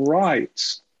civil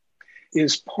rights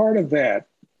is part of that.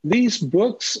 These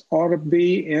books ought to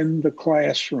be in the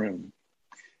classroom.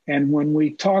 And when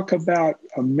we talk about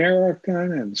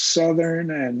American and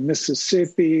Southern and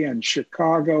Mississippi and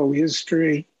Chicago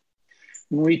history,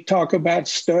 when we talk about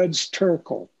Studs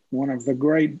Terkel, one of the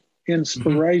great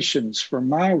inspirations for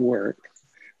my work,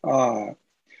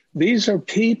 these are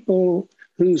people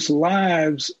whose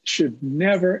lives should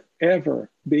never, ever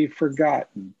be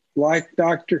forgotten, like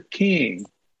Dr. King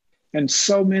and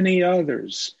so many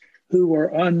others who were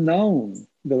unknown,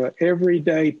 the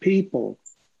everyday people,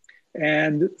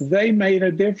 and they made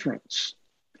a difference.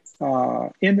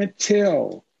 Emmett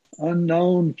Till,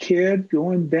 unknown kid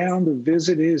going down to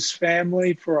visit his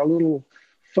family for a little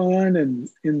fun and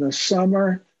in the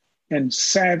summer, and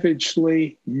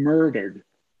savagely murdered.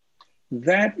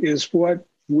 That is what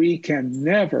we can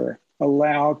never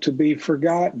allow to be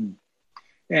forgotten.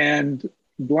 And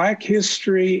Black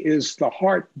history is the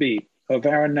heartbeat of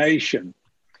our nation.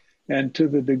 And to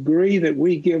the degree that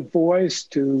we give voice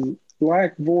to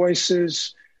Black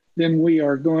voices, then we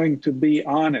are going to be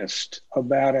honest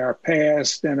about our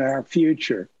past and our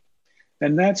future.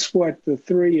 And that's what the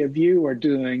three of you are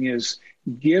doing, is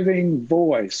giving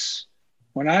voice.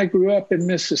 When I grew up in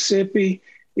Mississippi,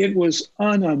 it was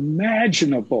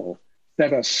unimaginable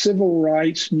that a civil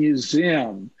rights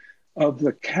museum of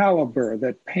the caliber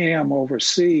that Pam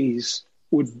oversees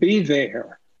would be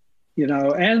there,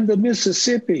 and the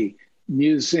Mississippi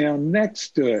Museum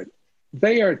next to it.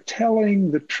 They are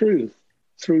telling the truth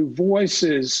through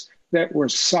voices that were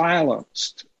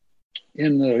silenced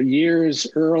in the years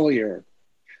earlier.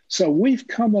 So we've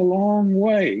come a long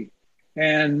way.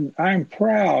 And I'm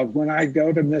proud when I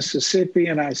go to Mississippi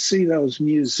and I see those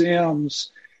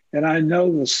museums, and I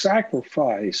know the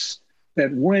sacrifice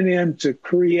that went into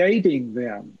creating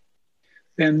them.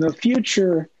 And the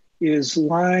future is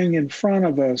lying in front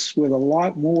of us with a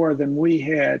lot more than we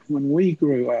had when we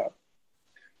grew up.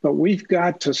 But we've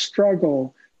got to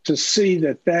struggle to see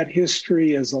that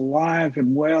history is alive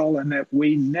and well, and that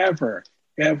we never,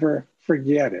 ever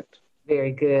forget it.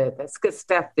 Very good. That's good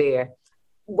stuff there.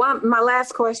 My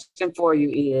last question for you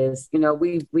is,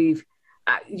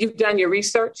 you've done your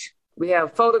research. We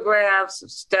have photographs,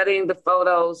 studying the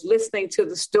photos, listening to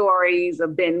the stories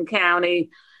of Benton County,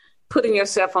 putting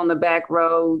yourself on the back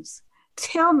roads.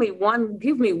 Give me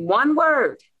one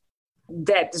word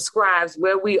that describes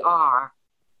where we are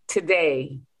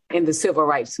today in the civil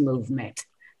rights movement,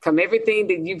 from everything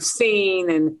that you've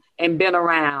seen and been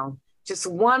around. Just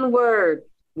one word,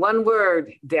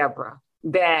 Deborah,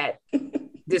 that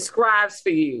describes for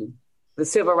you the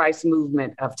civil rights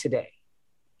movement of today.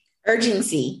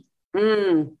 Urgency.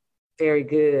 Very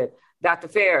good. Dr.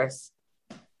 Ferris.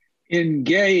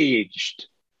 Engaged.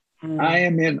 I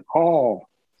am in awe.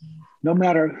 No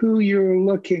matter who you're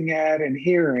looking at and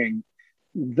hearing,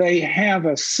 they have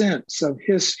a sense of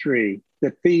history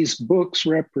that these books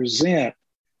represent.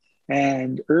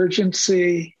 And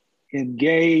urgency,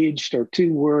 engaged are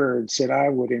two words that I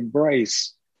would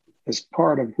embrace as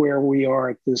part of where we are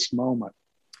at this moment.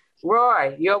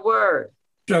 Roy, your word.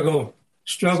 Struggle.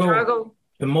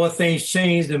 The more things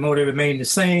change, the more they remain the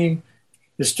same.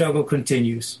 The struggle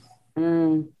continues.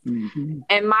 Mm-hmm.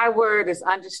 And my word is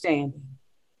understanding.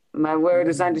 My word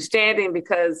is understanding,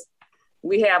 because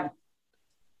we have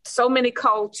so many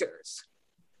cultures,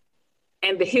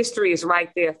 and the history is right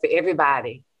there for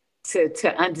everybody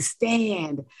to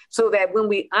understand, so that when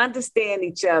we understand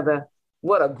each other,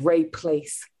 what a great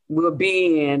place we'll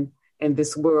be in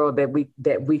this world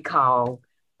that we call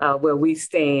where we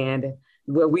stand,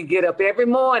 where we get up every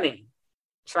morning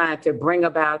trying to bring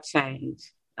about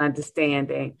change,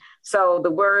 understanding. So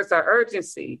the words are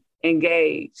urgency,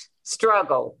 engage,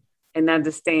 struggle, and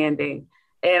understanding.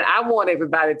 And I want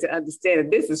everybody to understand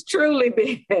that this has truly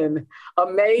been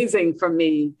amazing for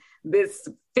me, this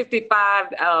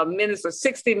 55 minutes or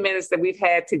 60 minutes that we've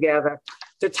had together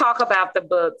to talk about the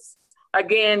books.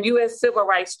 Again, U.S. Civil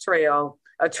Rights Trail,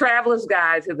 a traveler's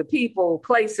guide to the people,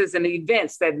 places, and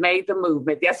events that made the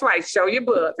movement. That's right, show your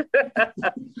book.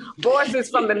 Voices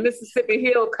from the Mississippi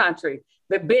Hill Country,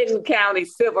 the Benton County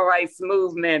Civil Rights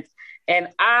Movement, and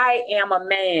I Am a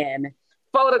Man,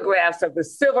 photographs of the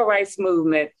Civil Rights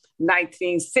Movement,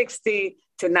 1960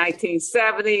 to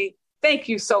 1970. Thank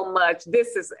you so much.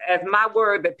 This is, as my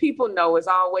word that people know, is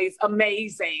always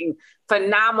amazing,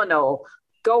 phenomenal.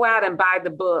 Go out and buy the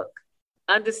book.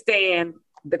 Understand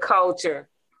the culture,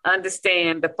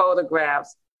 understand the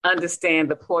photographs, understand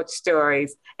the porch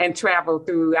stories, and travel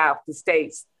throughout the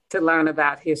states to learn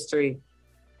about history.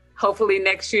 Hopefully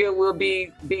next year we'll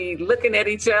be looking at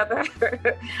each other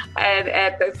and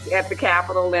at the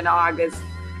Capitol in August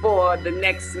for the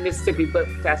next Mississippi Book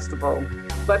Festival.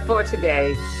 But for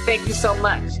today, thank you so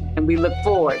much, and we look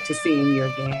forward to seeing you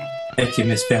again. Thank you,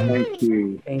 Ms. Pamela. Thank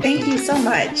you. Thank you so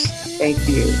much. Thank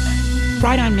you.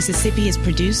 Right On Mississippi is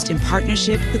produced in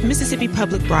partnership with Mississippi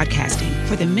Public Broadcasting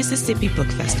for the Mississippi Book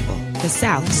Festival, the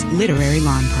South's literary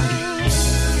lawn party.